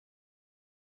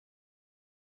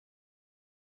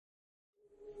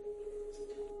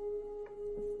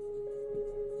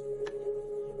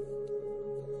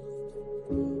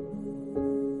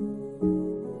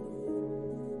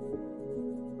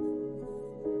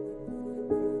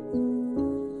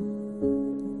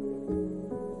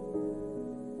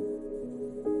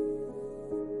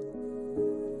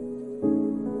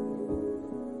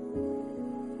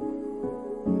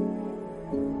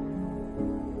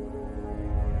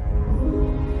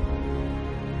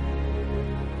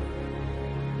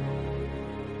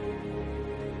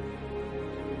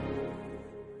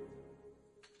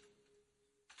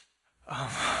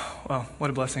Well, what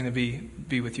a blessing to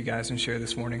be with you guys and share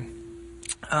this morning.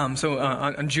 On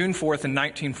June 4th in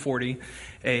 1940,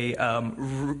 a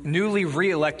newly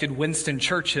re-elected Winston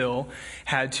Churchill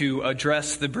had to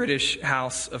address the British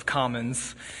House of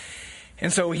Commons.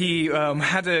 And so he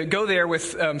had to go there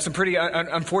with some pretty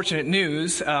unfortunate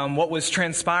news. What was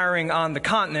transpiring on the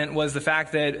continent was the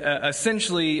fact that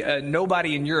essentially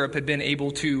nobody in Europe had been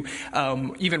able to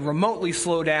even remotely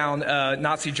slow down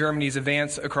Nazi Germany's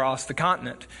advance across the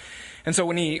continent. And so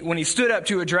when he stood up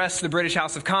to address the British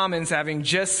House of Commons, having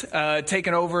just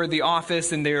taken over the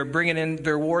office and they were bringing in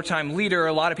their wartime leader,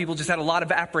 a lot of people just had a lot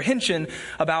of apprehension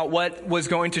about what was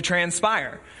going to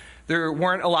transpire. There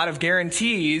weren't a lot of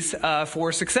guarantees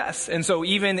for success. And so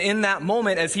even in that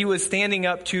moment, as he was standing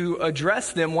up to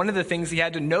address them, one of the things he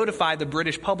had to notify the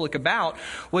British public about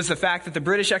was the fact that the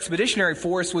British Expeditionary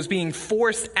Force was being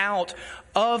forced out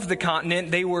of the continent.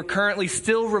 They were currently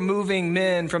still removing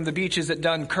men from the beaches at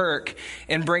Dunkirk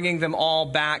and bringing them all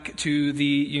back to the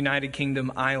United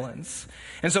Kingdom islands.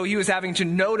 And so he was having to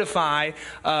notify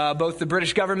both the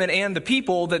British government and the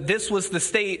people that this was the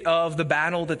state of the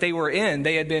battle that they were in.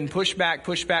 They had been pushed back,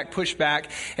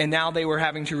 and now they were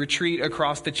having to retreat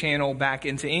across the channel back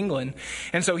into England.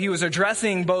 And so he was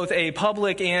addressing both a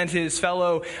public and his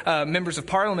fellow members of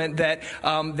parliament that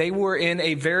they were in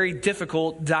a very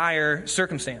difficult, dire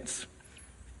circumstance.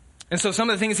 And so some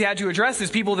of the things he had to address is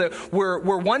people that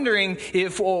were wondering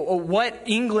if what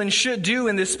England should do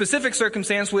in this specific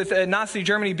circumstance with Nazi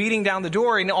Germany beating down the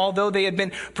door. And although they had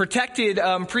been protected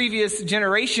previous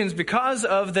generations because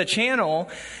of the channel,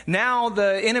 now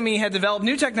the enemy had developed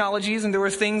new technologies, and there were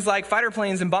things like fighter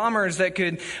planes and bombers that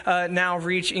could now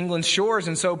reach England's shores.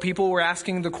 And so people were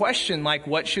asking the question, like,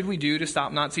 what should we do to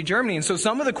stop Nazi Germany? And so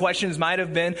some of the questions might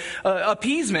have been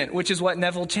appeasement, which is what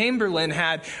Neville Chamberlain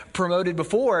had promoted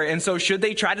before. And so should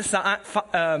they try to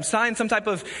sign some type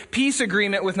of peace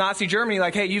agreement with Nazi Germany,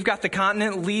 like, hey, you've got the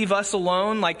continent, leave us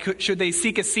alone? Like, should they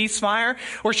seek a ceasefire,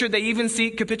 or should they even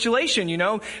seek capitulation? You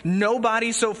know,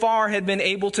 nobody so far had been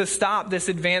able to stop this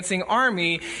advancing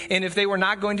army. And if they were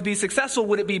not going to be successful,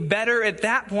 would it be better at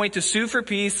that point to sue for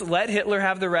peace, let Hitler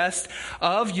have the rest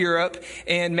of Europe,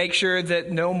 and make sure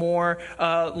that no more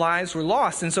lives were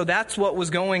lost? And so that's what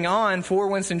was going on for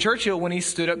Winston Churchill when he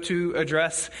stood up to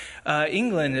address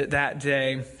England that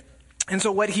day. And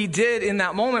so what he did in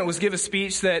that moment was give a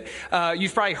speech that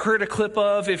you've probably heard a clip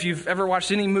of if you've ever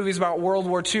watched any movies about World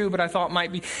War II, but I thought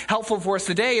might be helpful for us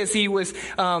today, as he was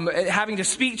having to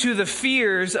speak to the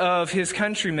fears of his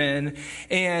countrymen.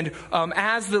 And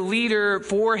as the leader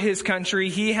for his country,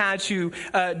 he had to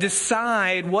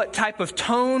decide what type of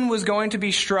tone was going to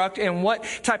be struck and what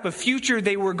type of future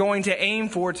they were going to aim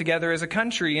for together as a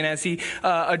country. And as he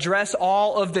addressed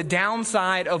all of the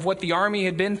downside of what the army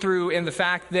had been through and the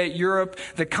fact that Europe,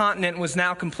 the continent, was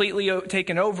now completely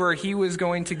taken over, he was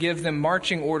going to give them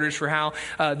marching orders for how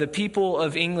the people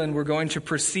of England were going to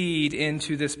proceed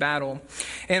into this battle.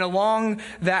 And along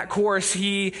that course,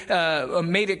 he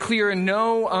made it clear in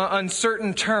no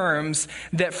uncertain terms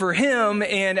that for him,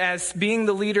 and as being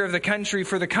the leader of the country,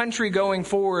 for the country going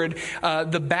forward,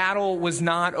 the battle was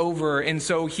not over. And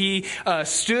so he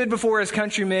stood before his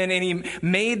countrymen and he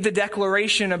made the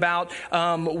declaration about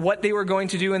what they were going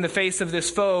to do in the face of this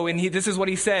foe. And this is what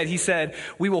he said. He said,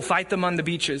 "We will fight them on the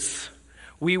beaches.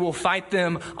 We will fight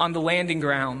them on the landing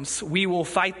grounds. We will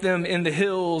fight them in the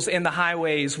hills and the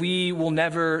highways. We will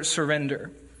never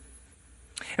surrender."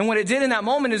 And what it did in that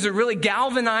moment is it really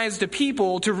galvanized the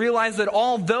people to realize that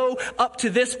although up to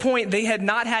this point they had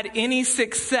not had any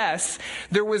success,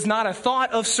 there was not a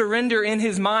thought of surrender in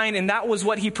his mind. And that was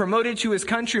what he promoted to his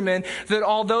countrymen, that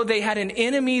although they had an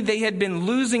enemy they had been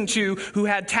losing to, who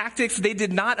had tactics they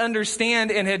did not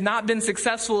understand and had not been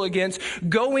successful against,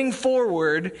 going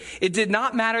forward, it did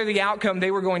not matter the outcome,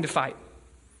 they were going to fight.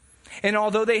 And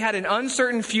although they had an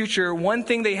uncertain future, one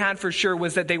thing they had for sure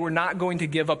was that they were not going to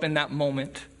give up in that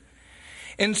moment.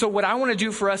 And so what I want to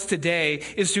do for us today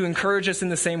is to encourage us in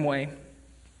the same way.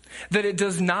 That it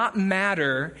does not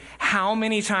matter how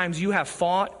many times you have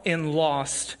fought and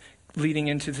lost leading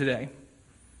into today.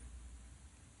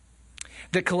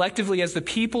 That collectively as the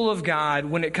people of God,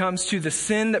 when it comes to the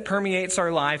sin that permeates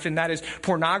our life, and that is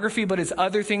pornography, but it's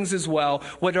other things as well,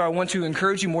 what I want to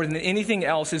encourage you more than anything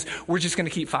else is we're just going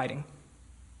to keep fighting.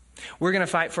 We're going to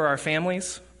fight for our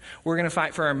families. We're going to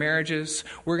fight for our marriages.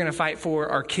 We're going to fight for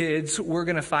our kids. We're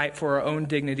going to fight for our own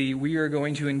dignity. We are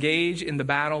going to engage in the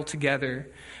battle together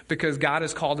because God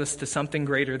has called us to something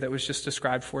greater that was just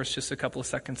described for us just a couple of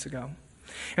seconds ago.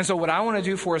 And so what I want to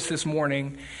do for us this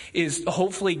morning is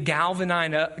hopefully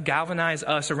galvanize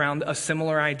us around a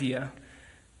similar idea,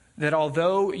 that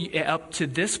although up to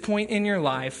this point in your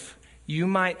life, you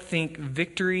might think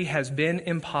victory has been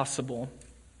impossible.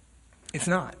 It's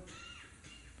not.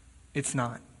 It's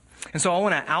not. And so I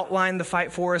want to outline the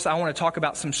fight for us. I want to talk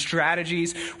about some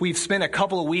strategies. We've spent a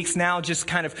couple of weeks now just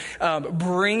kind of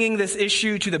bringing this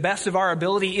issue to the best of our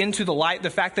ability into the light,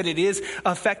 the fact that it is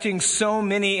affecting so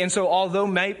many. And so although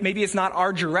maybe it's not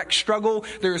our direct struggle,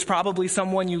 there is probably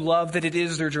someone you love that it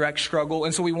is their direct struggle.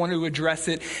 And so we want to address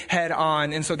it head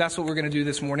on. And so that's what we're going to do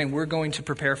this morning. We're going to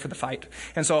prepare for the fight.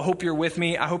 And so I hope you're with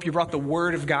me. I hope you brought the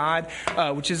Word of God,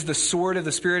 which is the sword of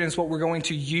the Spirit, and it's what we're going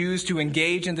to use to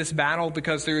engage in this battle,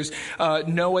 because there's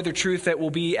no other truth that will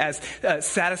be as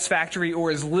satisfactory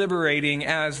or as liberating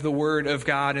as the Word of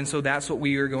God. And so that's what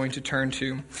we are going to turn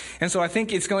to. And so I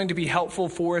think it's going to be helpful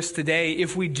for us today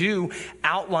if we do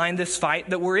outline this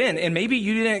fight that we're in. And maybe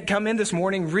you didn't come in this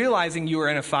morning realizing you were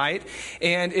in a fight.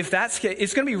 And if that's,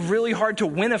 it's going to be really hard to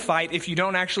win a fight if you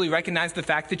don't actually recognize the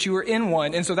fact that you are in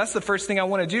one. And so that's the first thing I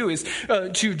want to do, is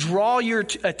to draw your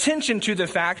attention to the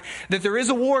fact that there is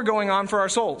a war going on for our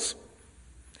souls.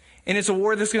 And it's a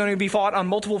war that's going to be fought on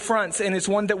multiple fronts, and it's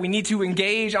one that we need to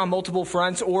engage on multiple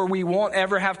fronts, or we won't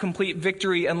ever have complete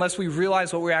victory unless we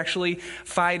realize what we're actually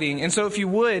fighting. And so if you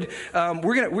would,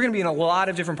 we're going to be in a lot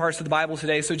of different parts of the Bible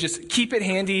today, so just keep it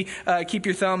handy, keep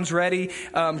your thumbs ready,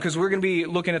 because we're going to be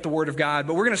looking at the Word of God.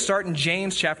 But we're going to start in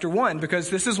James chapter 1,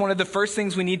 because this is one of the first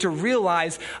things we need to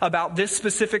realize about this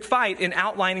specific fight in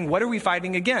outlining what are we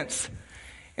fighting against.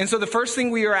 And so the first thing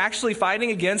we are actually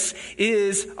fighting against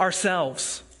is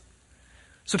ourselves.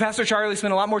 So Pastor Charlie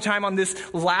spent a lot more time on this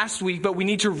last week, but we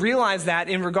need to realize that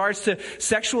in regards to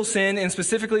sexual sin, and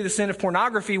specifically the sin of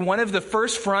pornography, one of the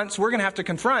first fronts we're going to have to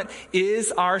confront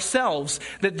is ourselves.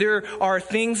 That there are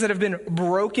things that have been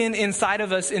broken inside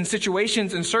of us in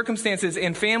situations and circumstances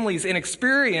and families and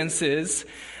experiences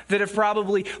that have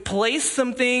probably placed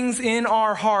some things in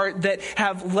our heart that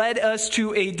have led us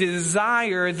to a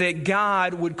desire that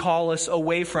God would call us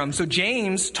away from. So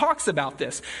James talks about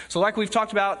this. So like we've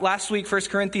talked about last week, 1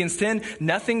 Corinthians 10,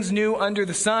 nothing's new under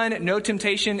the sun. No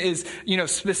temptation is,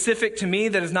 specific to me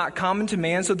that is not common to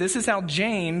man. So this is how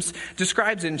James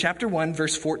describes it in chapter 1,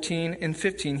 verse 14 and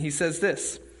 15. He says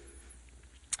this: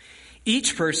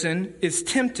 each person is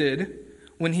tempted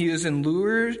when he is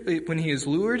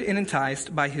lured and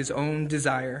enticed by his own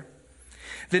desire.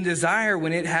 Then desire,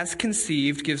 when it has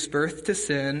conceived, gives birth to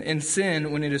sin, and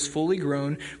sin, when it is fully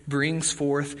grown, brings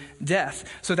forth death.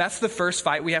 So that's the first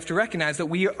fight we have to recognize, that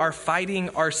we are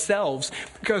fighting ourselves,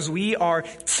 because we are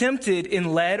tempted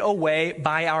and led away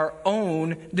by our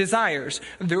own desires.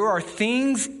 There are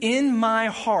things in my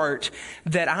heart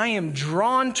that I am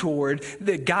drawn toward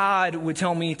that God would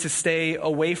tell me to stay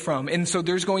away from. And so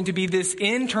there's going to be this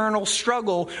internal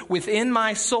struggle within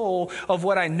my soul of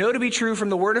what I know to be true from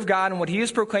the Word of God and what He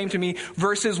has proclaimed to me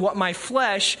versus what my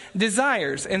flesh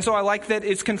desires. And so I like that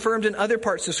it's confirmed in other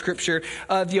parts of Scripture.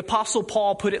 The Apostle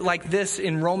Paul put it like this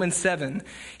in Romans 7.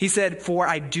 He said, "For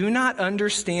I do not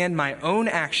understand my own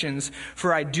actions,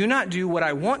 for I do not do what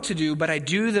I want to do, but I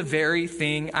do the very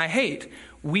thing I hate."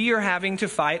 We are having to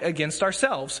fight against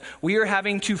ourselves. We are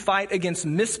having to fight against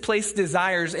misplaced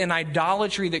desires and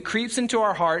idolatry that creeps into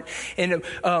our heart and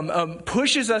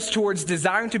pushes us towards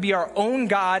desiring to be our own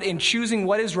God and choosing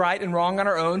what is right and wrong on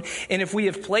our own. And if we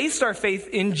have placed our faith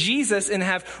in Jesus and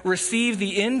have received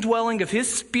the indwelling of His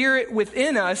Spirit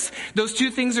within us, those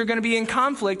two things are going to be in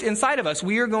conflict inside of us.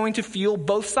 We are going to feel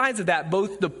both sides of that,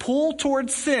 both the pull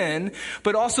towards sin,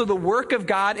 but also the work of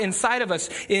God inside of us.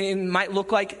 It might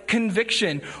look like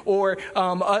conviction, or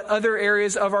other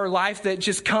areas of our life that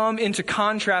just come into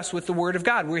contrast with the Word of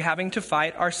God. We're having to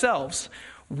fight ourselves.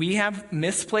 We have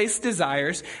misplaced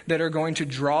desires that are going to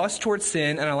draw us towards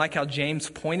sin, and I like how James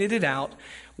pointed it out.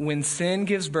 When sin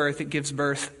gives birth, it gives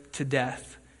birth to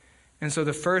death. And so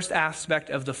the first aspect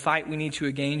of the fight we need to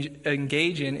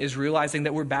engage in is realizing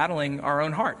that we're battling our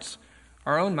own hearts,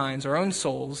 our own minds, our own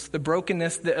souls. The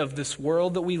brokenness of this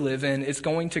world that we live in is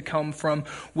going to come from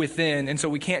within. And so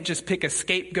we can't just pick a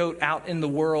scapegoat out in the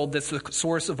world that's the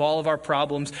source of all of our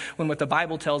problems, when what the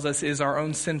Bible tells us is our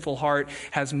own sinful heart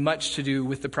has much to do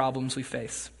with the problems we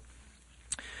face.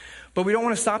 But we don't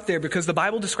want to stop there, because the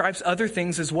Bible describes other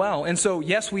things as well. And so,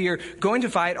 yes, we are going to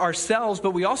fight ourselves,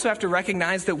 but we also have to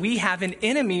recognize that we have an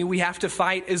enemy we have to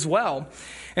fight as well.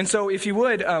 And so if you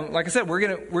would, like I said, we're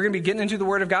going to be getting into the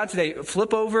Word of God today.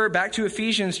 Flip over back to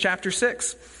Ephesians chapter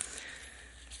 6.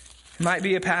 It might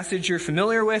be a passage you're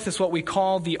familiar with. It's what we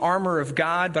call the armor of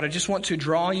God. But I just want to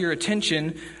draw your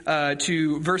attention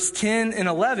to verse 10 and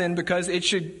 11, because it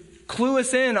should clue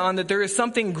us in on that there is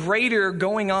something greater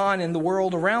going on in the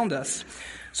world around us.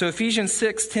 So Ephesians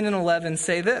 6, 10 and 11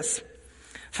 say this: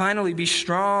 Finally, be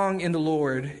strong in the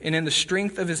Lord, and in the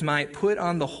strength of his might, put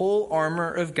on the whole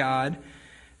armor of God,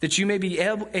 that you may be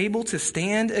able to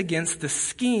stand against the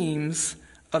schemes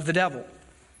of the devil.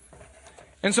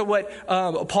 And so what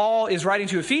Paul is writing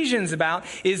to Ephesians about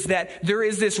is that there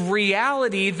is this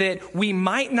reality that we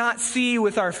might not see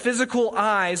with our physical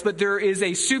eyes, but there is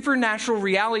a supernatural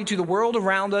reality to the world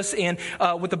around us. And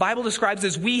what the Bible describes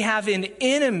is we have an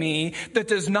enemy that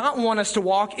does not want us to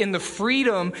walk in the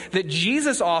freedom that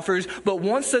Jesus offers, but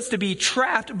wants us to be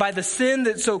trapped by the sin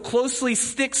that so closely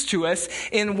sticks to us.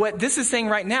 And what this is saying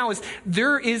right now is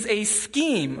there is a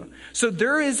scheme. So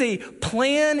there is a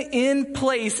plan in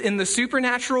place in the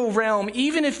supernatural realm,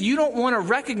 even if you don't want to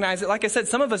recognize it. Like I said,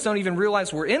 some of us don't even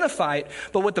realize we're in a fight,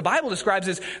 but what the Bible describes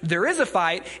is there is a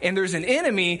fight and there's an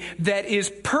enemy that is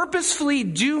purposefully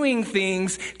doing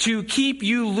things to keep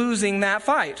you losing that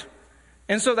fight.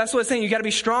 And so that's what it's saying. You got to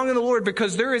be strong in the Lord,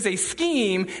 because there is a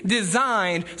scheme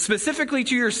designed specifically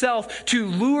to yourself to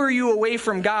lure you away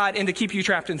from God and to keep you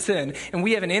trapped in sin. And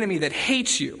we have an enemy that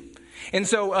hates you. And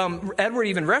so Edward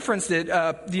even referenced it.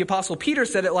 The Apostle Peter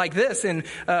said it like this in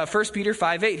 1 Peter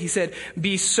 5:8. He said,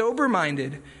 be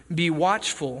sober-minded, be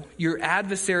watchful. Your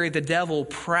adversary, the devil,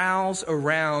 prowls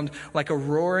around like a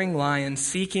roaring lion,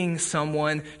 seeking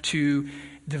someone to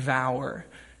devour.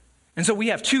 And so we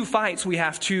have two fights we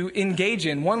have to engage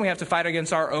in. One, we have to fight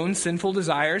against our own sinful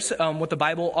desires, what the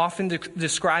Bible often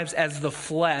describes as the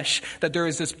flesh, that there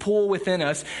is this pull within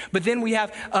us. But then we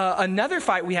have another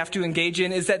fight we have to engage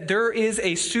in, is that there is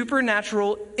a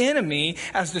supernatural enemy,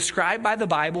 as described by the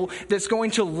Bible, that's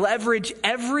going to leverage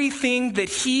everything that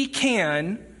he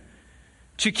can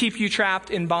to keep you trapped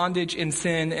in bondage, in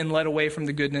sin, and led away from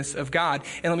the goodness of God.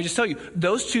 And let me just tell you,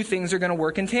 those two things are going to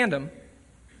work in tandem.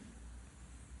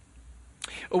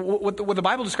 What the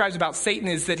Bible describes about Satan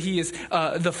is that he is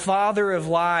the father of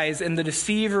lies and the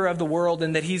deceiver of the world,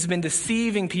 and that he's been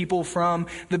deceiving people from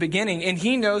the beginning. And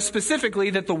he knows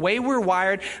specifically that the way we're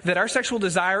wired, that our sexual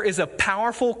desire is a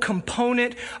powerful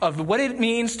component of what it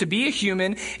means to be a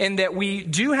human, and that we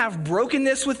do have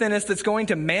brokenness within us that's going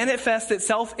to manifest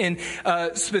itself in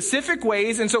specific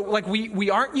ways. And so like we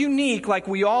aren't unique, like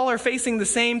we all are facing the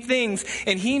same things.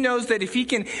 And he knows that if he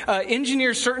can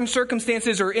engineer certain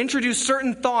circumstances or introduce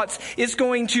certain thoughts, it's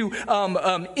going to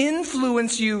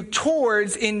influence you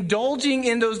towards indulging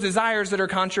in those desires that are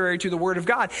contrary to the Word of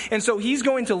God. And so he's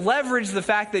going to leverage the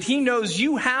fact that he knows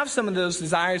you have some of those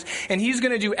desires, and he's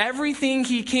going to do everything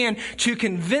he can to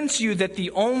convince you that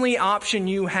the only option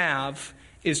you have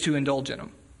is to indulge in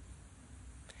them.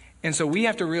 And so we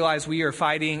have to realize we are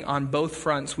fighting on both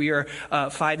fronts. We are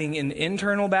fighting an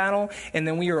internal battle, and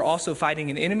then we are also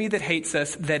fighting an enemy that hates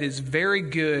us, that is very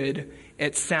good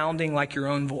at sounding like your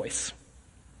own voice.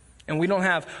 And we don't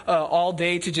have all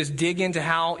day to just dig into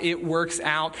how it works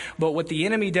out. But what the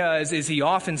enemy does is he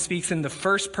often speaks in the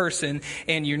first person.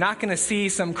 And you're not going to see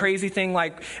some crazy thing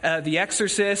like The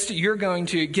Exorcist. You're going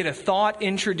to get a thought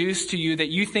introduced to you that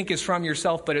you think is from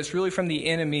yourself, but it's really from the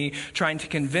enemy trying to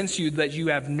convince you that you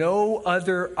have no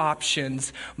other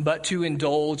options but to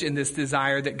indulge in this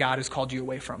desire that God has called you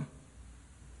away from.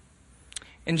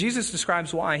 And Jesus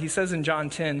describes why. He says in John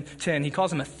 10, he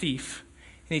calls him a thief.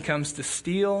 And he comes to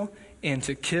steal and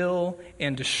to kill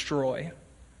and destroy.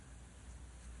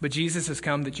 But Jesus has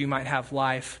come that you might have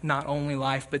life, not only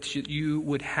life, but that you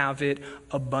would have it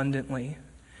abundantly.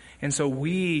 And so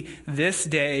this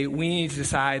day, we need to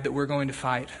decide that we're going to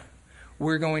fight.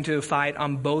 We're going to fight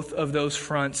on both of those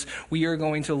fronts. We are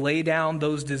going to lay down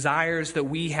those desires that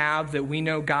we have that we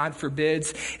know God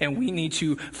forbids, and we need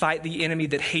to fight the enemy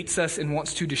that hates us and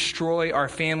wants to destroy our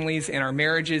families and our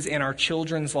marriages and our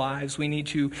children's lives. We need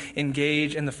to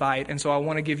engage in the fight. And so I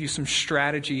want to give you some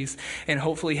strategies and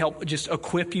hopefully help just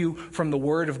equip you from the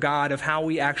Word of God of how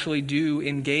we actually do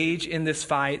engage in this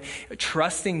fight,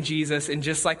 trusting Jesus. And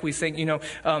just like we sing,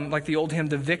 like the old hymn,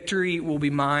 the victory will be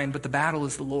mine, but the battle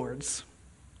is the Lord's.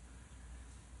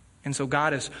 And so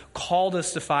God has called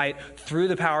us to fight through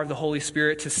the power of the Holy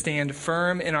Spirit, to stand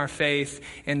firm in our faith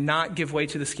and not give way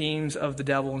to the schemes of the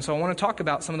devil. And so I want to talk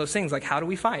about some of those things, like how do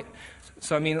we fight?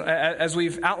 So, as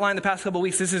we've outlined the past couple of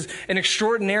weeks, this is an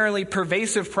extraordinarily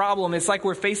pervasive problem. It's like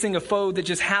we're facing a foe that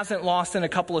just hasn't lost in a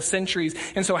couple of centuries.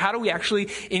 And so how do we actually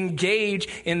engage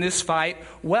in this fight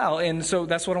well? And so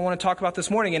that's what I want to talk about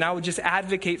this morning. And I would just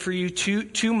advocate for you two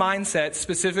mindsets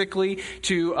specifically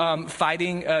to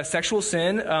fighting sexual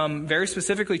sin, very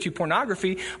specifically to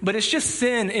pornography, but it's just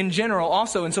sin in general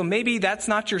also. And so maybe that's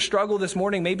not your struggle this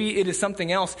morning. Maybe it is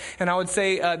something else. And I would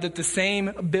say that the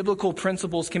same biblical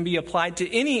principles can be applied to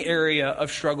any area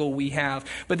of struggle we have.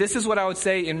 But this is what I would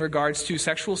say in regards to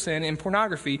sexual sin and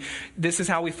pornography. This is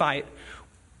how we fight.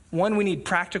 One, we need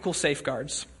practical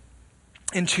safeguards.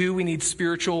 And two, we need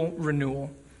spiritual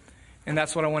renewal. And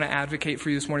that's what I want to advocate for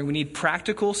you this morning. We need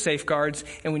practical safeguards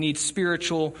and we need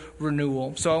spiritual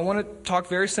renewal. So I want to talk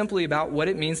very simply about what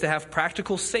it means to have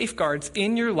practical safeguards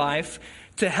in your life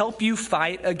to help you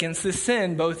fight against this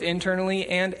sin, both internally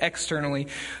and externally.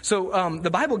 So the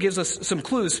Bible gives us some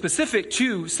clues specific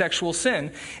to sexual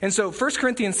sin. And so 1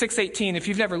 Corinthians 6:18, if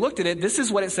you've never looked at it, this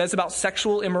is what it says about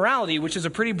sexual immorality, which is a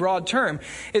pretty broad term.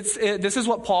 This is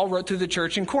what Paul wrote to the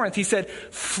church in Corinth. He said,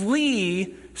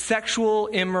 "Flee sexual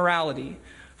immorality.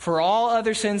 For all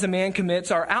other sins a man commits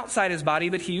are outside his body,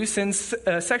 but he who sins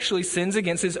sexually sins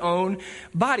against his own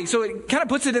body." So it kind of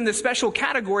puts it in this special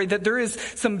category that there is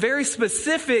some very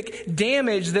specific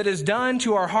damage that is done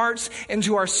to our hearts and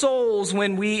to our souls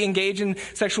when we engage in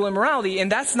sexual immorality.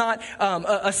 And that's not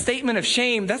a statement of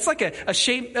shame. That's like a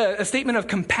statement of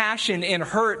compassion and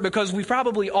hurt, because we've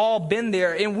probably all been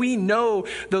there and we know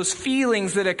those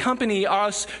feelings that accompany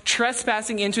us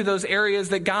trespassing into those areas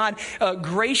that God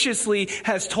graciously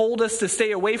has told us to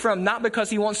stay away from, not because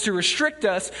he wants to restrict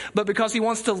us, but because he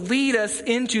wants to lead us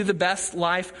into the best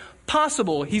life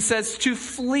possible. He says to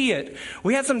flee it.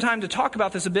 We had some time to talk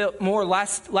about this a bit more.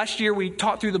 Last year we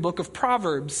taught through the book of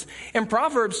Proverbs. And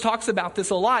Proverbs talks about this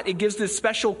a lot. It gives this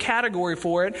special category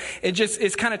for it.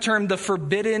 It's kind of termed the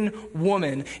forbidden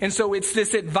woman. And so it's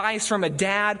this advice from a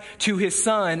dad to his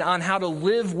son on how to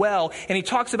live well. And he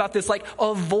talks about this like,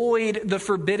 avoid the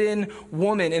forbidden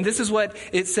woman. And this is what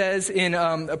it says in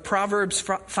Proverbs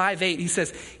 5:8. He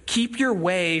says, "Keep your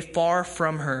way far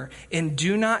from her and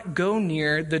do not go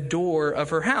near the door of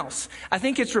her house." I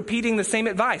think it's repeating the same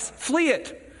advice. Flee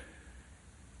it.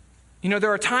 You know,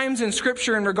 there are times in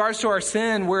Scripture in regards to our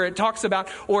sin where it talks about,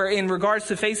 or in regards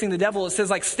to facing the devil, it says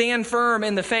like, stand firm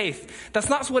in the faith. That's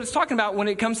not what it's talking about when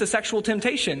it comes to sexual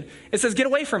temptation. It says get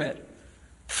away from it.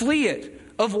 Flee it.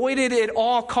 Avoid it at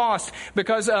all costs.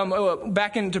 Because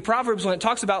back into Proverbs when it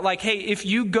talks about like, hey, if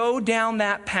you go down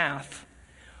that path,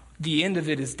 the end of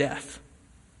it is death.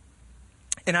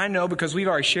 And I know, because we've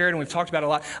already shared and we've talked about it a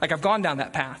lot, like I've gone down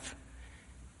that path.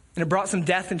 And it brought some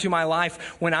death into my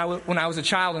life when I was a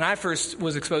child and I first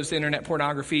was exposed to internet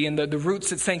pornography, and the roots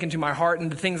that sank into my heart and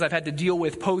the things I've had to deal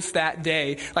with post that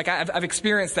day. Like I've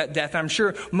experienced that death. I'm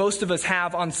sure most of us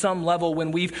have on some level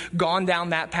when we've gone down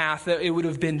that path, that it would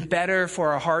have been better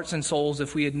for our hearts and souls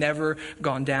if we had never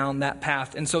gone down that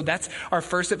path. And so that's our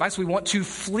first advice. We want to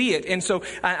flee it. And so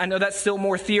I know that's still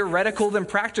more theoretical than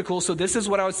practical. So this is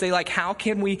what I would say, like, how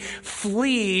can we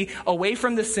flee away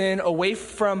from the sin, away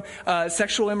from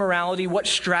sexual immorality? What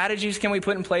strategies can we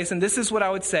put in place? And this is what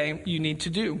I would say you need to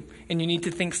do, and you need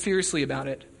to think seriously about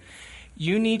it.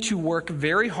 You need to work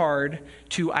very hard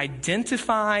to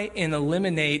identify and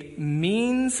eliminate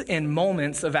means and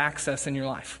moments of access in your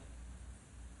life.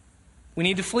 We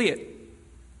need to flee it.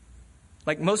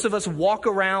 Like most of us walk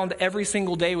around every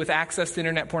single day with access to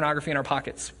internet pornography in our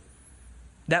pockets.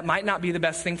 That might not be the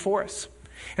best thing for us.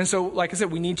 And so, like I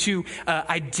said, we need to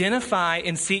identify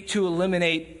and seek to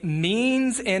eliminate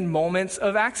means and moments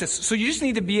of access. So you just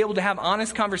need to be able to have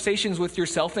honest conversations with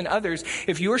yourself and others.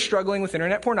 If you are struggling with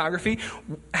internet pornography,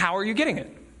 how are you getting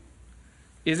it?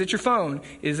 Is it your phone?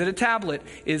 Is it a tablet?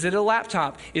 Is it a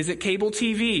laptop? Is it cable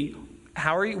TV?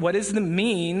 What is the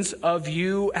means of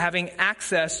you having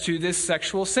access to this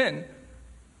sexual sin?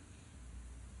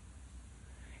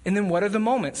 And then what are the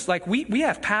moments? Like we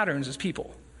have patterns as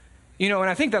people. You know,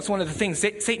 and I think that's one of the things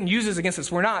Satan uses against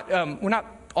us. We're not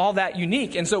all that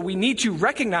unique. And so we need to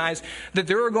recognize that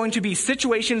there are going to be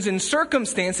situations and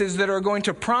circumstances that are going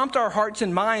to prompt our hearts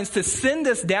and minds to send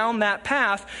us down that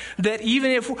path, that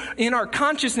even if in our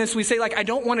consciousness we say, like, I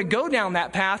don't want to go down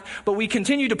that path, but we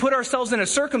continue to put ourselves in a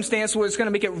circumstance where it's going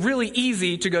to make it really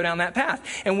easy to go down that path.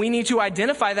 And we need to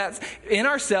identify that in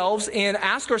ourselves and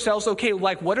ask ourselves, okay,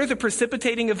 like, what are the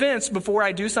precipitating events before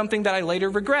I do something that I later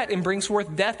regret and brings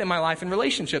forth death in my life and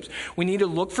relationships? We need to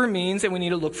look for means and we need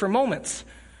to look for moments.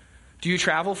 Do you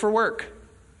travel for work?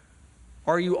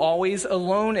 Are you always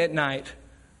alone at night?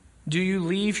 Do you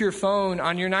leave your phone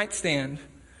on your nightstand?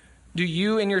 Do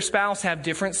you and your spouse have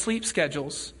different sleep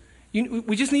schedules?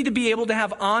 We just need to be able to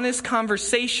have honest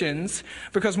conversations,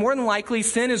 because more than likely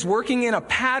sin is working in a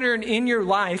pattern in your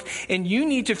life, and you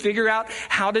need to figure out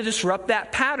how to disrupt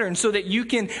that pattern so that you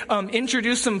can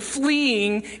introduce some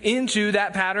fleeing into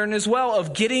that pattern as well,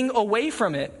 of getting away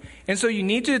from it. And so you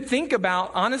need to think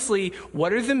about, honestly,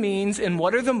 what are the means and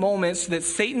what are the moments that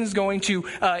Satan's going to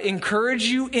encourage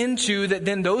you into, that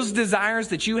then those desires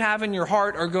that you have in your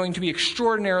heart are going to be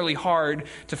extraordinarily hard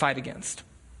to fight against.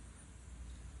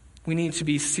 We need to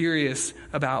be serious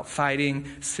about fighting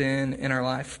sin in our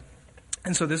life.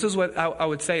 And so this is what I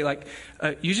would say, like,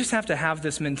 you just have to have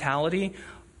this mentality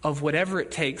of whatever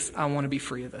it takes, I want to be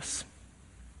free of this.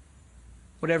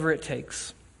 Whatever it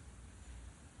takes.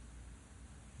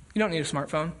 You don't need a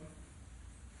smartphone.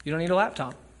 You don't need a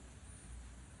laptop.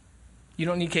 You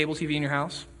don't need cable TV in your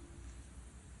house.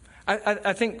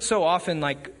 I think so often,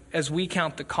 like, as we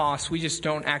count the costs, we just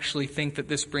don't actually think that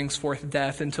this brings forth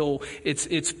death until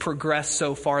it's progressed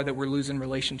so far that we're losing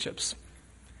relationships.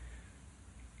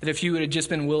 That if you would have just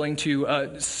been willing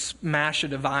to smash a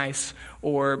device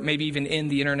or maybe even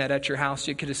end the internet at your house,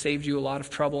 it could have saved you a lot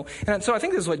of trouble. And so I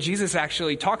think this is what Jesus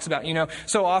actually talks about.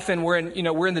 So often we're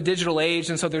in the digital age,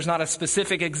 and so there's not a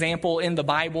specific example in the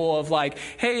Bible of like,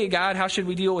 hey, God, how should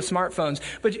we deal with smartphones?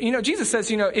 But, Jesus says,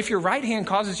 if your right hand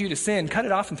causes you to sin, cut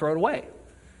it off and throw it away.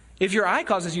 If your eye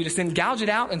causes you to sin, gouge it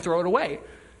out and throw it away.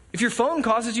 If your phone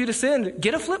causes you to sin,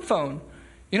 get a flip phone.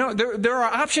 There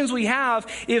are options we have.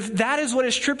 If that is what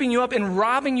is tripping you up and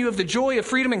robbing you of the joy of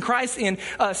freedom in Christ and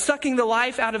sucking the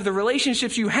life out of the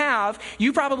relationships you have,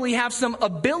 you probably have some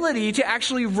ability to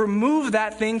actually remove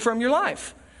that thing from your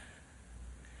life.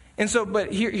 And so,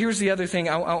 but here's the other thing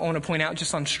I want to point out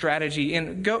just on strategy.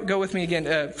 And go with me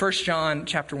again, 1 John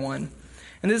chapter 1.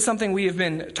 And this is something we have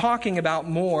been talking about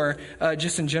more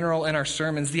just in general in our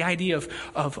sermons, the idea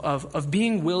of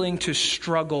being willing to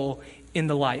struggle in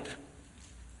the light.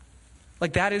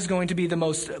 Like, that is going to be the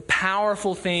most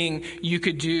powerful thing you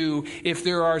could do if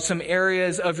there are some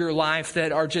areas of your life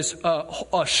that are just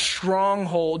a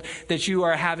stronghold that you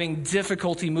are having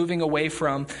difficulty moving away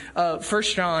from. 1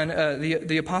 John,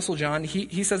 the Apostle John,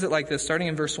 he says it like this, starting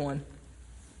in verse 1.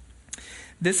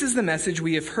 This is the message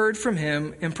we have heard from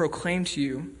him and proclaimed to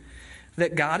you,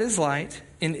 that God is light,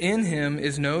 and in him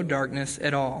is no darkness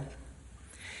at all.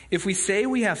 If we say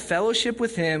we have fellowship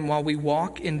with him while we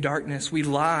walk in darkness, we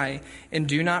lie and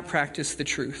do not practice the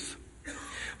truth.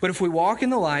 But if we walk in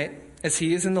the light, as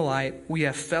he is in the light, we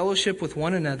have fellowship with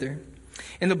one another.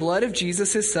 And the blood of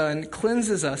Jesus, his son,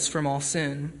 cleanses us from all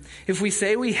sin. If we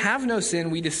say we have no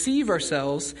sin, we deceive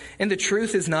ourselves, and the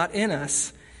truth is not in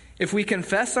us. If we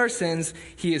confess our sins,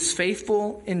 he is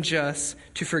faithful and just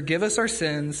to forgive us our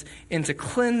sins and to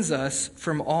cleanse us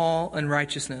from all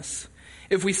unrighteousness.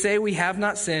 If we say we have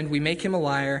not sinned, we make him a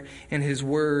liar, and his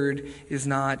word is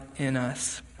not in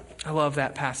us. I love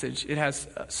that passage. It has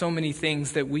so many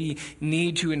things that we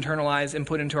need to internalize and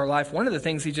put into our life. One of the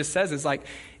things he just says is like,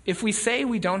 if we say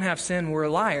we don't have sin, we're a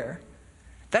liar.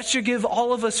 That should give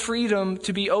all of us freedom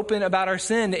to be open about our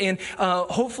sin and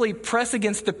hopefully press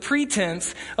against the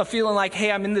pretense of feeling like,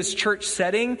 hey, I'm in this church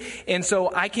setting, and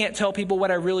so I can't tell people what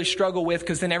I really struggle with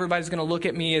because then everybody's going to look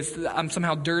at me as I'm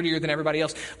somehow dirtier than everybody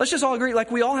else. Let's just all agree,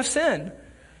 like, we all have sin.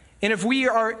 And if we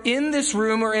are in this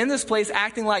room or in this place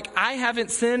acting like I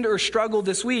haven't sinned or struggled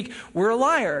this week, we're a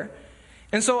liar.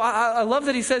 And so I love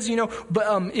that he says,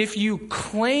 but if you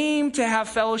claim to have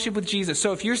fellowship with Jesus,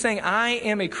 so if you're saying, I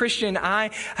am a Christian,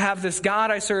 I have this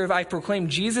God I serve, I proclaim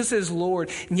Jesus is Lord,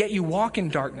 and yet you walk in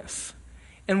darkness.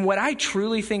 And what I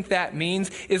truly think that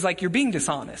means is like you're being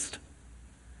dishonest.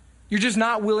 You're just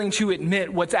not willing to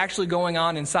admit what's actually going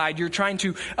on inside. You're trying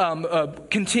to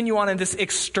continue on in this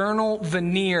external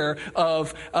veneer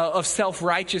of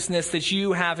self-righteousness that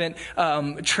you haven't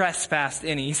trespassed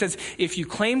any. He says, if you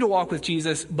claim to walk with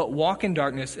Jesus but walk in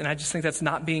darkness, and I just think that's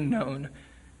not being known,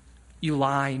 you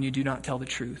lie and you do not tell the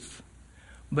truth.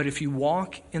 But if you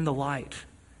walk in the light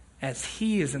as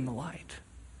he is in the light,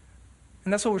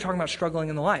 and that's what we're talking about, struggling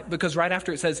in the light. Because right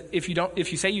after it says, if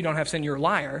you say you don't have sin, you're a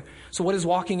liar. So what does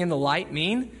walking in the light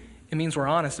mean? It means we're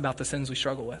honest about the sins we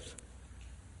struggle with.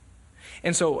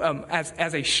 And so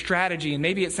as a strategy, and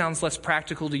maybe it sounds less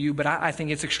practical to you, but I think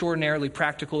it's extraordinarily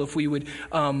practical if we would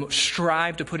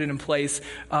strive to put it in place.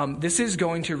 This is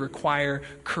going to require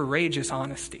courageous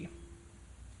honesty.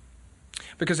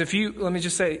 Because if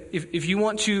you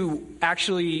want to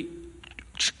actually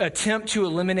attempt to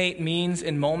eliminate means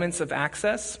and moments of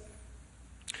access,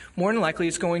 more than likely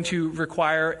it's going to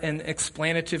require an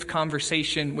explanative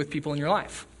conversation with people in your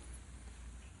life.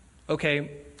 Okay,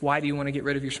 why do you want to get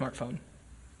rid of your smartphone?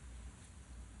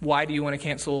 Why do you want to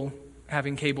cancel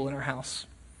having cable in our house?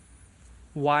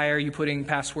 Why are you putting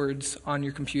passwords on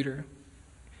your computer?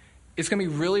 It's going to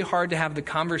be really hard to have the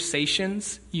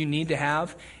conversations you need to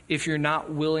have if you're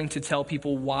not willing to tell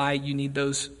people why you need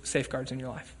those safeguards in your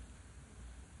life.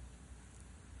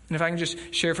 And if I can just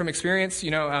share from experience,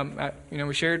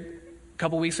 we shared a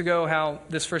couple weeks ago how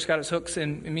this first got its hooks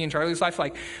in me and Charlie's life.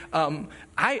 Like,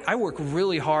 I work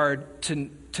really hard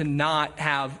to not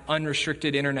have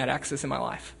unrestricted internet access in my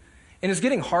life. And it's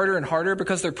getting harder and harder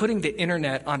because they're putting the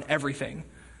internet on everything.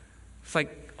 It's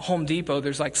like Home Depot,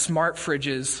 there's like smart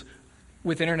fridges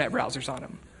with internet browsers on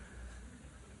them.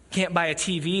 Can't buy a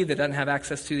TV that doesn't have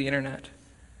access to the internet.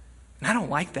 And I don't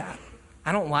like that.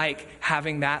 I don't like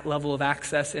having that level of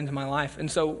access into my life.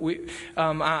 And so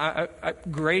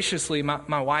graciously,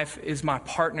 my wife is my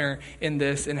partner in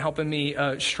this, in helping me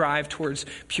strive towards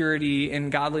purity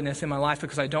and godliness in my life,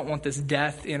 because I don't want this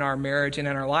death in our marriage and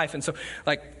in our life. And so,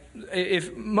 like,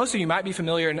 if most of you might be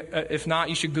familiar, and if not,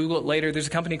 you should Google it later. There's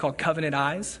a company called Covenant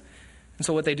Eyes. And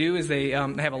so what they do is they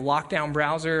have a lockdown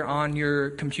browser on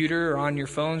your computer or on your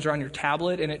phones or on your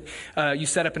tablet, and you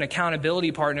set up an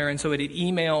accountability partner, and so it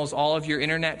emails all of your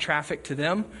internet traffic to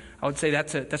them. I would say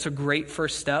that's a great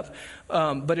first step.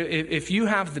 But if you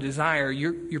have the desire,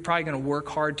 you're probably going to work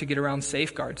hard to get around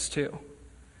safeguards too.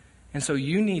 And so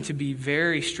you need to be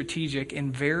very strategic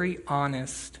and very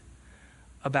honest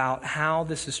about how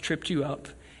this has tripped you up,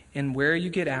 and where you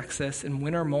get access, and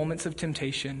when are moments of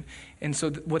temptation. And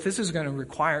so what this is going to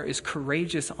require is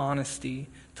courageous honesty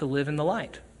to live in the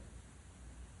light.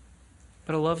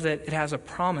 But I love that it has a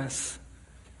promise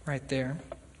right there.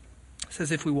 It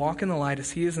says, if we walk in the light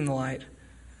as he is in the light,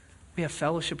 we have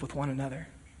fellowship with one another.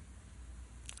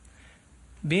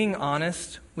 Being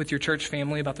honest with your church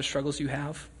family about the struggles you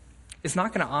have is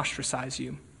not going to ostracize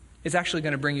you. It's actually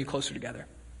going to bring you closer together.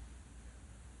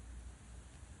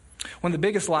 One of the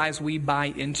biggest lies we buy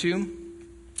into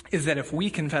is that if we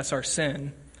confess our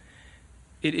sin,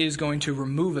 it is going to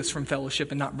remove us from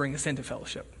fellowship and not bring us into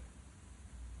fellowship.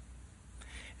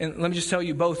 And let me just tell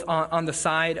you, both on the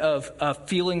side of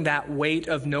feeling that weight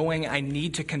of knowing I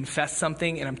need to confess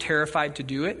something and I'm terrified to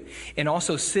do it, and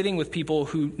also sitting with people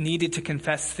who needed to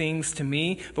confess things to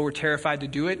me but were terrified to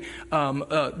do it,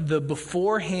 the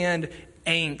beforehand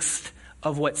angst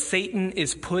of what Satan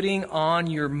is putting on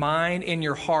your mind and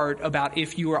your heart about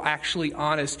if you are actually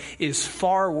honest is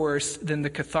far worse than the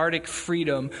cathartic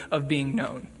freedom of being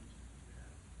known.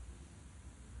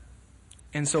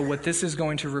 And so what this is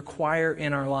going to require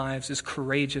in our lives is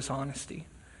courageous honesty.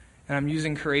 And I'm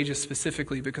using courageous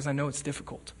specifically because I know it's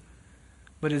difficult,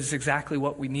 but it is exactly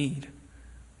what we need.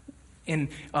 And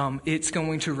it's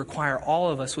going to require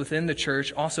all of us within the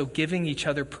church also giving each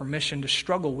other permission to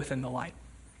struggle within the light.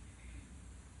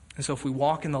 And so if we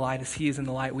walk in the light as he is in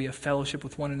the light, we have fellowship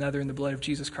with one another, and the blood of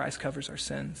Jesus Christ covers our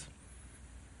sins.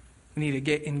 We need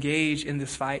to engage in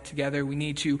this fight together. We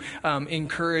need to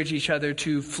encourage each other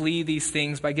to flee these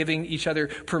things by giving each other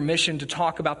permission to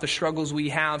talk about the struggles we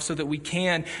have, so that we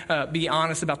can be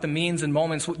honest about the means and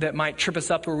moments that might trip us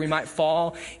up or we might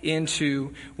fall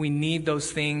into. We need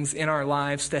those things in our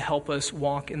lives to help us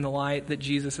walk in the light that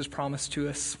Jesus has promised to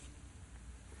us.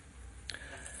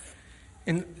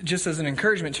 And just as an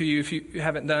encouragement to you, if you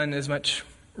haven't done as much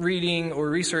reading or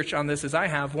research on this as I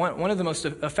have, one of the most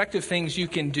effective things you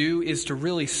can do is to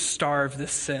really starve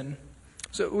this sin.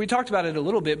 So we talked about it a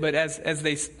little bit, but as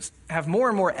they have more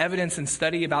and more evidence and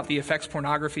study about the effects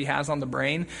pornography has on the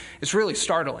brain, it's really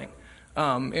startling.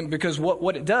 And because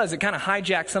what it does, it kind of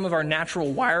hijacks some of our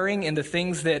natural wiring into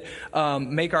things that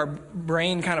make our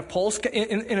brain kind of pulse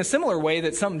in a similar way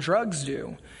that some drugs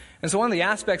do. And so one of the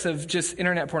aspects of just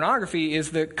internet pornography is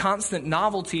the constant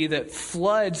novelty that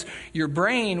floods your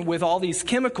brain with all these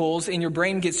chemicals, and your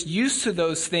brain gets used to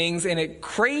those things and it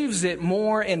craves it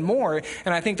more and more.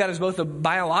 And I think that is both a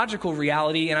biological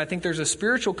reality, and I think there's a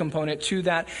spiritual component to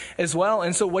that as well.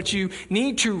 And so what you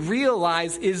need to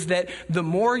realize is that the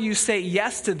more you say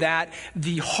yes to that,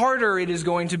 the harder it is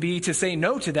going to be to say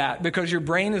no to that, because your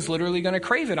brain is literally going to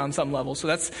crave it on some level. So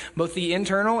that's both the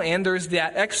internal, and there's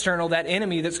that external, that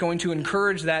enemy that's going to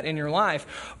encourage that in your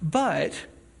life. But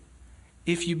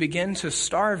if you begin to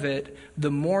starve it,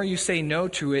 the more you say no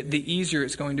to it, the easier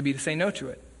it's going to be to say no to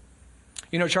it.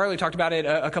 You know, Charlie talked about it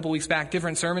a couple weeks back,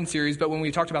 different sermon series, but when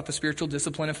we talked about the spiritual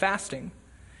discipline of fasting.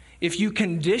 If you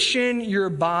condition your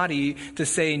body to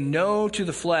say no to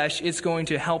the flesh, it's going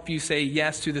to help you say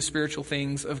yes to the spiritual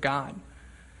things of God.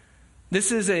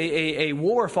 This is a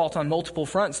war fought on multiple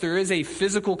fronts. There is a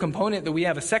physical component that we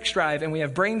have a sex drive, and we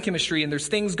have brain chemistry, and there's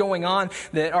things going on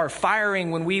that are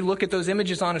firing when we look at those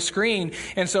images on a screen.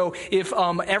 And so if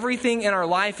everything in our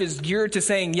life is geared to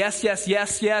saying yes, yes,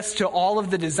 yes, yes to all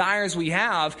of the desires we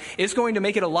have, it's going to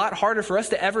make it a lot harder for us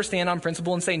to ever stand on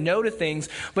principle and say no to things.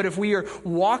 But if we are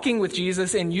walking with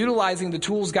Jesus and utilizing the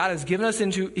tools God has given us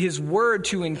into his word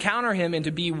to encounter him and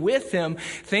to be with him,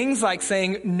 things like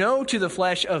saying no to the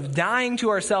flesh, of dying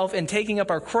to ourselves and taking up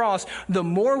our cross, the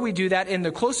more we do that and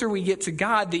the closer we get to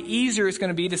God, the easier it's going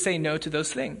to be to say no to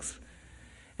those things.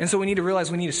 And so we need to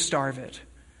realize we need to starve it.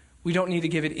 We don't need to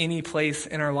give it any place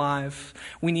in our life.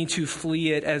 We need to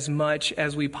flee it as much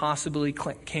as we possibly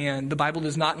can. The Bible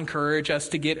does not encourage us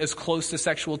to get as close to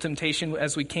sexual temptation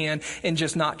as we can and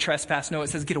just not trespass. No, it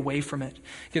says get away from it.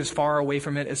 Get as far away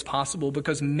from it as possible,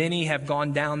 because many have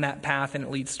gone down that path and it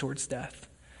leads towards death.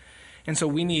 And so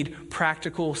we need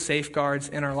practical safeguards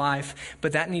in our life,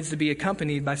 but that needs to be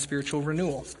accompanied by spiritual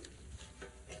renewal.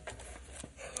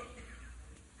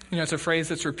 It's a phrase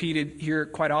that's repeated here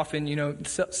quite often.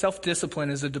 Self-discipline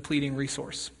is a depleting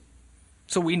resource.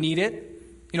 So we need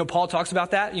it. Paul talks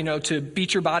about that, to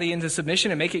beat your body into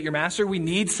submission and make it your master. We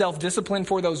need self-discipline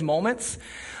for those moments.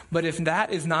 But if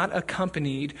that is not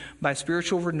accompanied by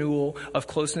spiritual renewal of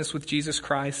closeness with Jesus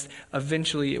Christ,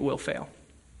 eventually it will fail.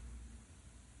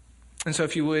 And so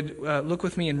if you would, look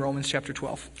with me in Romans chapter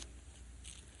 12.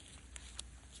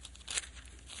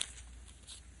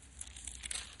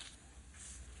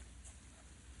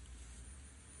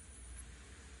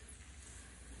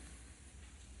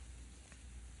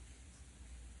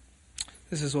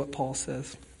 This is what Paul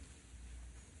says.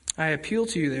 I appeal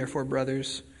to you, therefore,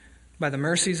 brothers, by the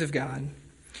mercies of God,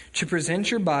 to present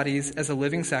your bodies as a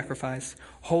living sacrifice,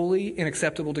 holy and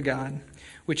acceptable to God,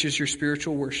 which is your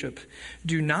spiritual worship.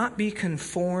 Do not be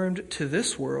conformed to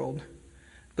this world,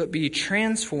 but be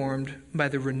transformed by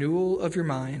the renewal of your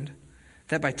mind,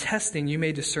 that by testing you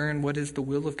may discern what is the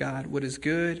will of God, what is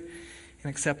good and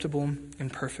acceptable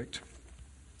and perfect.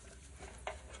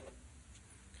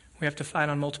 We have to fight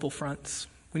on multiple fronts.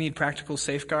 We need practical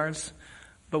safeguards,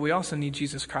 but we also need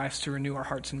Jesus Christ to renew our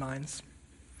hearts and minds.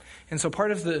 And so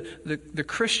part of the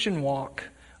Christian walk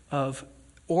of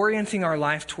orienting our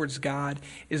life towards God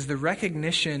is the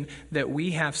recognition that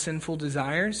we have sinful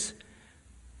desires,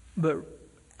 but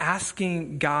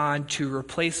asking God to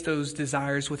replace those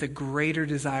desires with a greater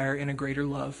desire and a greater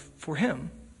love for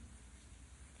Him.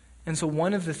 And so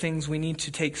one of the things we need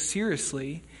to take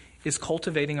seriously is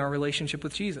cultivating our relationship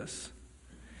with Jesus.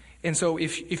 And so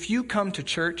if you come to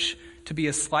church to be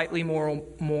a slightly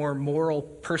more moral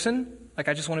person, like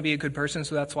I just want to be a good person,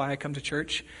 so that's why I come to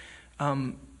church,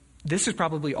 this is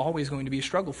probably always going to be a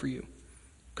struggle for you.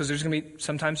 Because there's going to be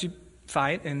sometimes you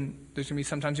fight, and there's going to be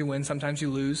sometimes you win, sometimes you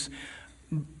lose.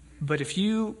 But if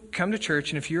you come to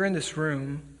church and if you're in this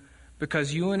room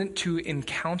because you want to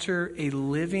encounter a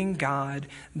living God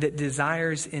that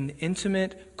desires an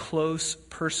intimate, close,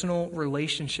 personal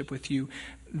relationship with you,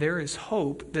 there is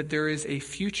hope that there is a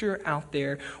future out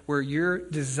there where your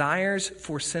desires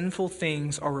for sinful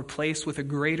things are replaced with a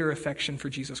greater affection for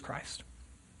Jesus Christ.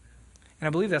 And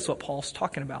I believe that's what Paul's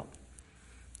talking about.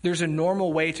 There's a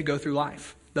normal way to go through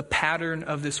life, the pattern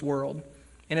of this world,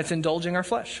 and it's indulging our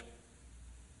flesh.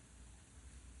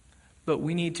 But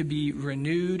we need to be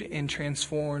renewed and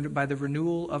transformed by the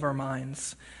renewal of our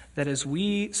minds, that as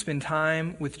we spend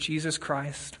time with Jesus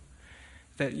Christ,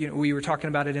 that we were talking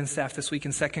about it in staff this week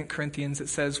in 2 Corinthians. It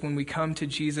says when we come to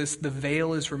Jesus, the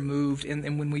veil is removed,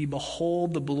 and when we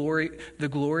behold the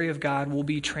glory of God, we'll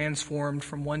be transformed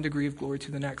from one degree of glory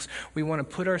to the next. We want to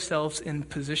put ourselves in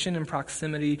position and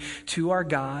proximity to our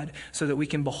God so that we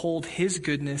can behold His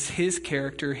goodness, His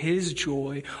character, His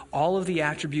joy, all of the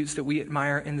attributes that we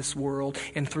admire in this world.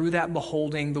 And through that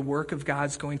beholding, the work of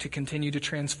God's going to continue to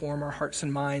transform our hearts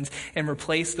and minds and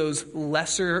replace those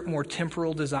lesser, more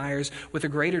temporal desires with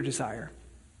a greater desire.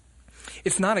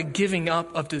 It's not a giving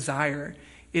up of desire.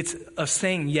 It's a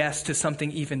saying yes to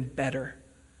something even better.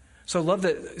 So I love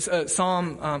that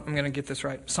I'm going to get this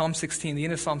right. Psalm 16, the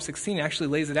end of Psalm 16 actually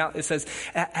lays it out. It says,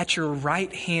 at your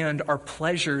right hand are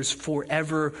pleasures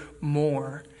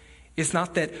forevermore. It's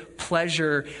not that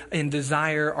pleasure and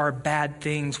desire are bad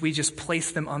things. We just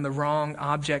place them on the wrong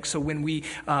object. So when we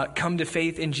come to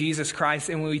faith in Jesus Christ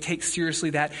and when we take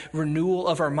seriously that renewal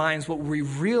of our minds, what we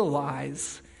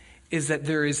realize is that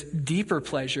there is deeper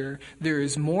pleasure, there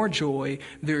is more joy,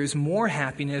 there is more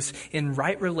happiness in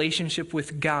right relationship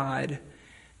with God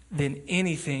than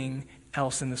anything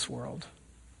else in this world.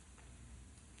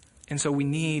 And so we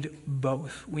need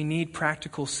both. We need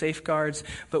practical safeguards,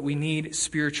 but we need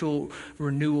spiritual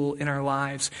renewal in our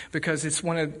lives, because it's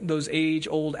one of those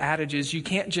age-old adages. You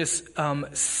can't just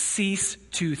cease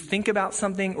to think about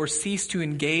something or cease to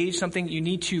engage something. You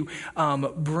need to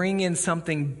bring in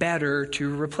something better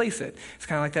to replace it. It's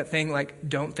kind of like that thing, like,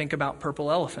 don't think about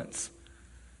purple elephants.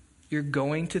 You're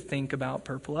going to think about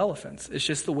purple elephants. It's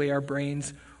just the way our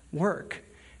brains work.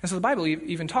 And so the Bible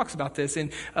even talks about this.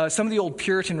 And some of the old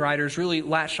Puritan writers really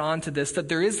latched on to this, that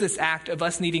there is this act of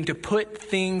us needing to put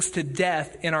things to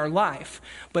death in our life.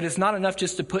 But it's not enough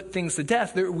just to put things to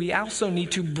death. We also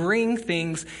need to bring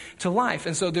things to life.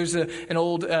 And so there's an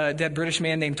old dead British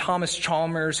man named Thomas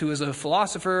Chalmers, who was a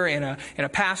philosopher and a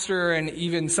pastor and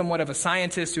even somewhat of a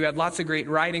scientist who had lots of great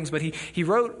writings. But he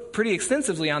wrote pretty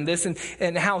extensively on this.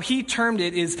 And how he termed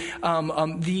it is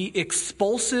the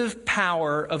expulsive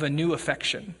power of a new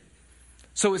affection.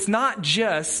 So it's not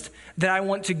just that I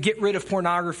want to get rid of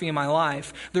pornography in my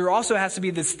life. There also has to be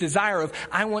this desire of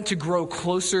I want to grow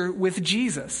closer with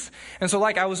Jesus. And so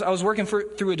like I was working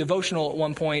through a devotional at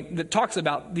one point that talks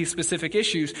about these specific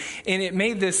issues, and it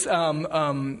made this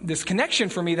this connection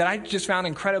for me that I just found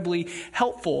incredibly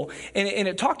helpful. And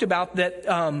it talked about that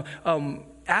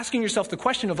asking yourself the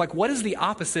question of like, what is the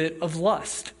opposite of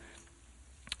lust?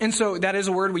 And so that is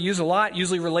a word we use a lot,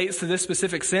 usually relates to this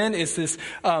specific sin. It's this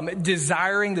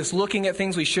desiring, this looking at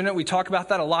things we shouldn't. We talk about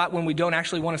that a lot when we don't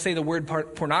actually want to say the word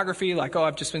pornography, like, oh,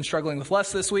 I've just been struggling with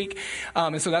lust this week.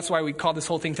 And so that's why we call this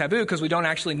whole thing taboo, because we don't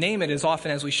actually name it as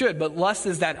often as we should. But lust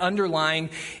is that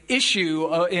underlying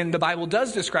issue, and the Bible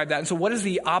does describe that. And so what is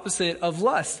the opposite of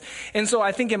lust? And so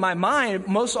I think in my mind,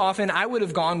 most often I would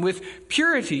have gone with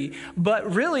purity.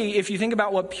 But really, if you think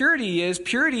about what purity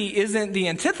isn't the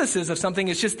antithesis of something,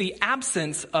 it's just the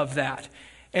absence of that.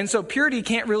 And so purity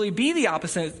can't really be the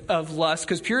opposite of lust,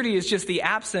 because purity is just the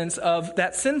absence of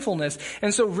that sinfulness.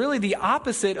 And so really the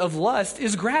opposite of lust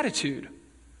is gratitude.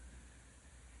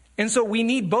 And so we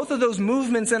need both of those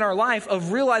movements in our life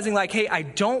of realizing like, hey, I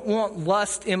don't want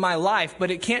lust in my life,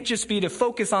 but it can't just be to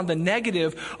focus on the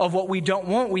negative of what we don't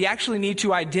want. We actually need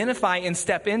to identify and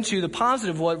step into the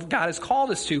positive, what God has called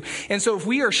us to. And so if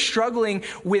we are struggling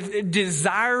with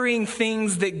desiring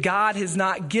things that God has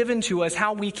not given to us,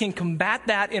 how we can combat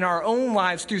that in our own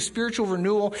lives through spiritual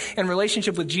renewal and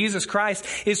relationship with Jesus Christ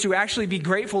is to actually be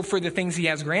grateful for the things he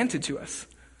has granted to us.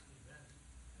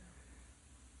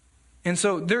 And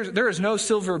so there is no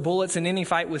silver bullets in any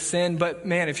fight with sin. But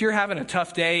man, if you're having a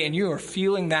tough day and you are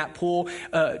feeling that pull,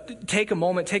 take a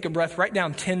moment, take a breath, write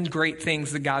down 10 great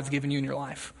things that God's given you in your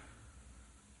life.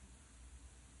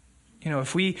 You know,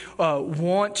 if we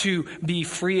want to be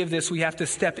free of this, we have to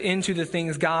step into the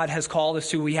things God has called us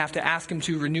to. We have to ask him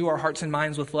to renew our hearts and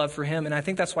minds with love for him. And I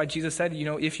think that's why Jesus said, you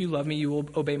know, if you love me, you will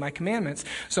obey my commandments.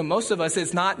 So most of us,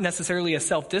 it's not necessarily a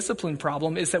self-discipline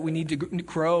problem. It's that we need to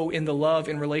grow in the love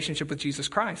and relationship with Jesus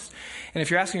Christ. And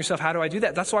if you're asking yourself, how do I do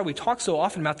that? That's why we talk so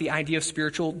often about the idea of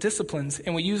spiritual disciplines.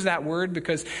 And we use that word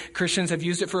because Christians have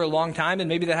used it for a long time. And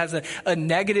maybe that has a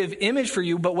negative image for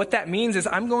you. But what that means is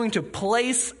I'm going to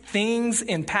place things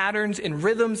and patterns and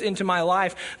rhythms into my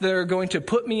life that are going to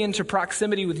put me into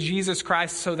proximity with Jesus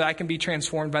Christ so that I can be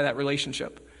transformed by that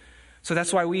relationship. So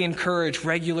that's why we encourage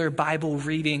regular Bible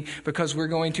reading, because we're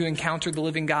going to encounter the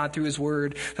living God through his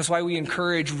word. That's why we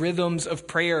encourage rhythms of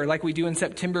prayer like we do in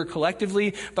September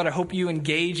collectively, but I hope you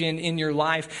engage in your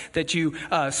life, that you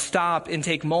stop and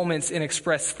take moments and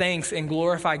express thanks and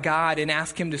glorify God and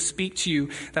ask him to speak to you.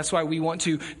 That's why we want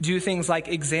to do things like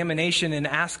examination and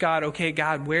ask God, okay,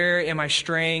 God, where am I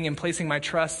straying and placing my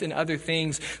trust in other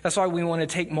things? That's why we want to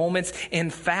take moments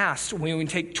and fast. We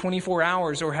take 24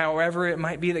 hours or however it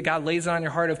might be that God lays it on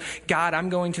your heart of, God, I'm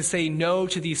going to say no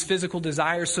to these physical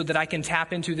desires so that I can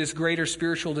tap into this greater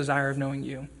spiritual desire of knowing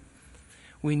you.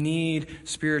 We need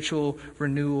spiritual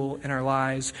renewal in our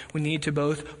lives. We need to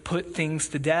both put things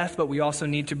to death, but we also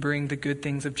need to bring the good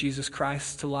things of Jesus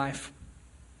Christ to life.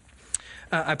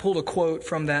 I pulled a quote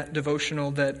from that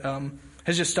devotional that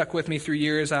has just stuck with me through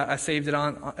years. I saved it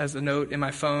on as a note in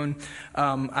my phone.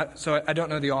 So I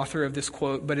don't know the author of this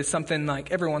quote, but it's something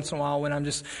like every once in a while when I'm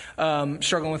just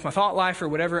struggling with my thought life or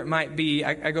whatever it might be,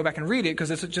 I go back and read it because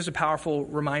it's just a powerful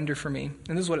reminder for me.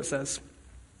 And this is what it says.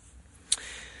 It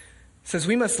says,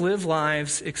 we must live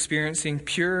lives experiencing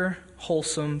pure,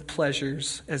 wholesome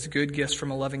pleasures as good gifts from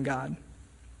a loving God.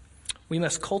 We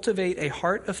must cultivate a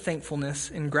heart of thankfulness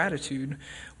and gratitude,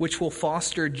 which will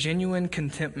foster genuine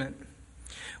contentment.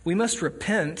 We must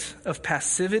repent of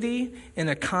passivity and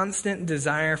a constant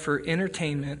desire for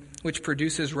entertainment, which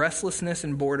produces restlessness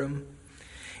and boredom,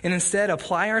 and instead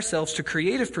apply ourselves to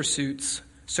creative pursuits,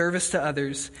 service to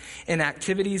others, and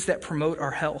activities that promote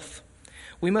our health.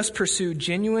 We must pursue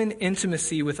genuine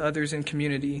intimacy with others in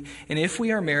community, and if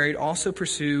we are married, also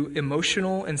pursue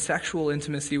emotional and sexual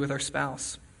intimacy with our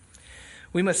spouse.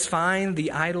 We must find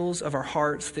the idols of our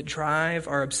hearts that drive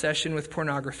our obsession with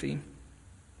pornography.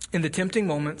 In the tempting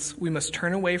moments, we must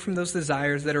turn away from those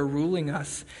desires that are ruling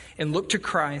us and look to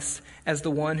Christ as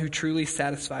the one who truly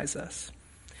satisfies us.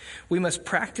 We must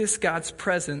practice God's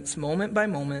presence moment by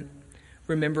moment,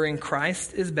 remembering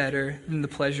Christ is better than the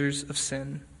pleasures of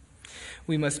sin.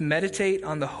 We must meditate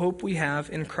on the hope we have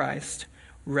in Christ,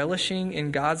 relishing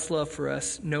in God's love for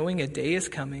us, knowing a day is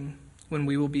coming when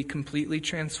we will be completely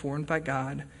transformed by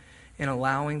God and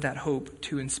allowing that hope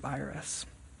to inspire us.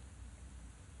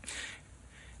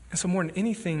 And so more than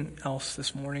anything else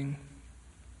this morning,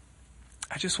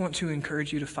 I just want to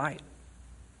encourage you to fight.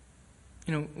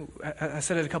 You know, I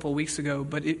said it a couple of weeks ago,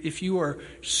 but if you are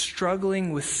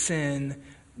struggling with sin,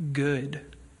 good.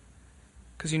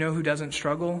 Because you know who doesn't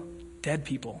struggle? Dead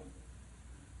people.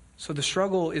 So the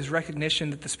struggle is recognition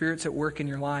that the Spirit's at work in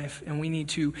your life, and we need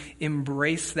to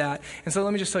embrace that. And so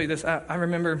let me just tell you this. I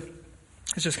remember,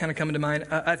 it's just kind of coming to mind.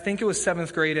 I think it was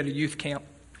 7th grade at a youth camp.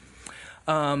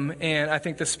 And I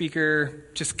think the speaker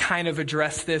just kind of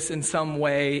addressed this in some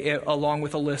way, along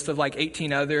with a list of like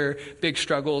 18 other big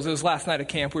struggles. It was last night at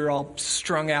camp. We were all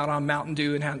strung out on Mountain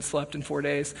Dew and hadn't slept in 4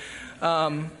 days.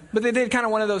 But they did kind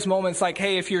of one of those moments like,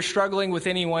 hey, if you're struggling with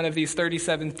any one of these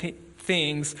 37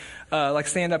 things, like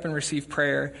stand up and receive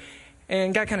prayer.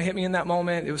 And God kind of hit me in that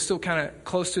moment. It was still kind of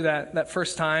close to that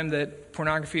first time that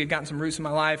pornography had gotten some roots in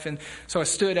my life. And so I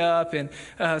stood up, and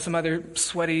some other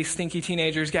sweaty, stinky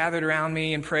teenagers gathered around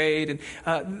me and prayed. And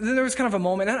then there was kind of a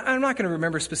moment, and I'm not going to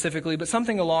remember specifically, but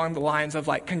something along the lines of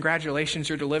like, congratulations,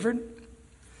 you're delivered.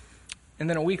 And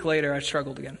then a week later, I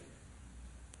struggled again.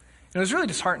 And it was really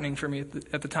disheartening for me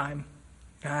at the time.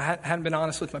 I hadn't been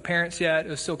honest with my parents yet. It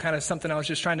was still kind of something I was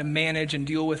just trying to manage and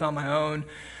deal with on my own.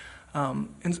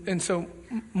 And so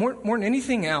more than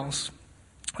anything else,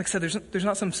 like I said, there's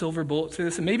not some silver bullet to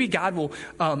this. And maybe God will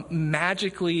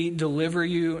miraculously deliver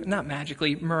you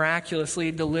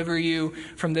deliver you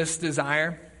from this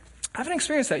desire. I haven't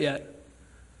experienced that yet.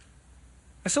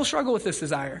 I still struggle with this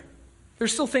desire.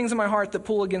 There's still things in my heart that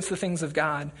pull against the things of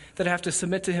God, that I have to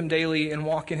submit to him daily and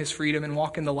walk in his freedom and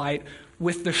walk in the light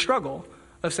with the struggle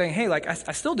of saying, hey, like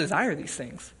I still desire these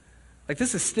things. Like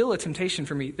this is still a temptation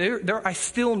for me. I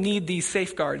still need these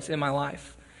safeguards in my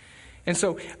life. And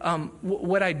so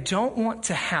what I don't want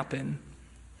to happen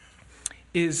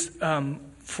is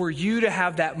for you to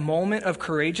have that moment of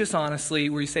courageous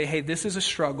honesty where you say, hey, this is a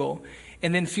struggle,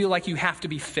 and then feel like you have to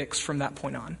be fixed from that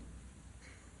point on.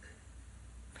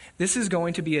 This is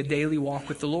going to be a daily walk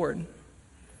with the Lord.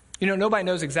 You know, nobody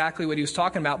knows exactly what he was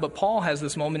talking about, but Paul has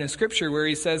this moment in Scripture where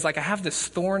he says, like, I have this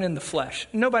thorn in the flesh.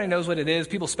 Nobody knows what it is.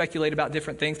 People speculate about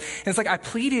different things. And it's like, I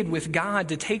pleaded with God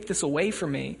to take this away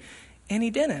from me, and he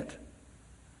didn't.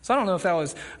 So I don't know if that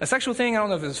was a sexual thing. I don't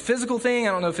know if it was a physical thing.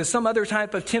 I don't know if it's some other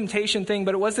type of temptation thing,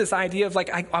 but it was this idea of like,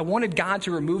 I wanted God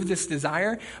to remove this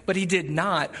desire, but he did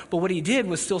not. But what he did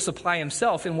was still supply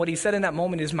himself. And what he said in that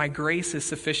moment is, my grace is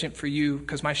sufficient for you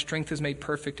because my strength is made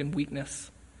perfect in weakness.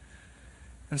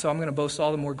 And so I'm going to boast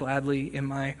all the more gladly in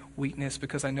my weakness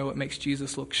because I know it makes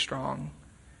Jesus look strong.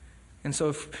 And so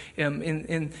if,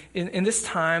 in this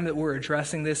time that we're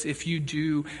addressing this, if you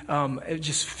do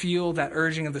just feel that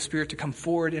urging of the Spirit to come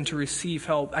forward and to receive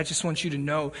help, I just want you to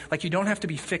know, like, you don't have to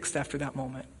be fixed after that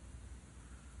moment.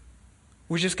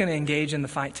 We're just going to engage in the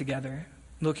fight together,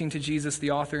 looking to Jesus,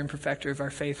 the author and perfecter of our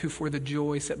faith, who for the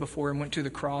joy set before him went to the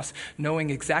cross,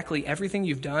 knowing exactly everything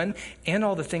you've done and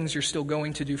all the things you're still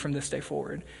going to do from this day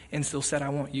forward, and still said, I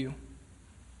want you.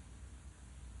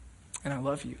 And I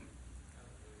love you.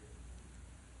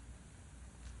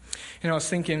 You know, I was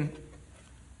thinking,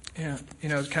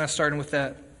 kind of starting with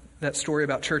that story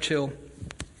about Churchill.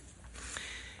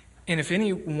 And if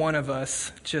any one of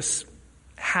us just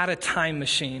had a time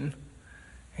machine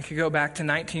and could go back to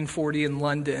 1940 in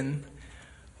London,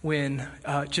 when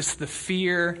just the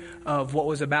fear of what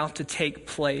was about to take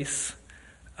place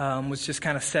was just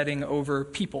kind of setting over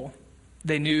people.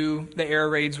 They knew the air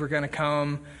raids were going to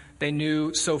come. They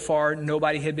knew so far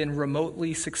nobody had been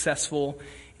remotely successful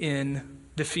in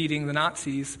defeating the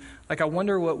Nazis. Like, I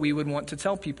wonder what we would want to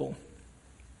tell people.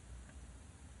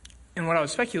 And what I would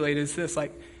speculate is this,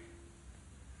 like,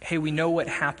 hey, we know what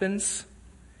happens,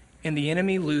 and the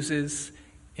enemy loses,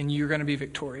 and you're going to be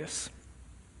victorious.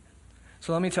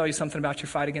 So let me tell you something about your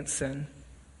fight against sin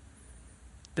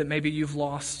that maybe you've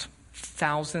lost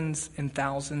thousands and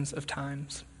thousands of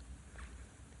times.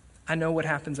 I know what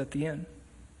happens at the end.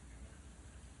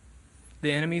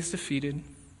 The enemy is defeated.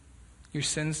 Your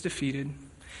sin's defeated,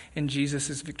 and Jesus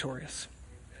is victorious.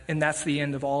 And that's the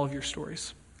end of all of your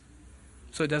stories.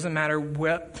 So it doesn't matter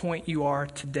what point you are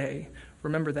today.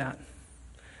 Remember that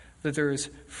there is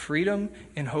freedom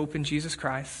and hope in Jesus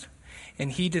Christ, and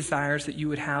he desires that you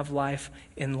would have life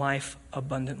in life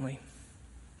abundantly.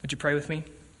 Would you pray with me?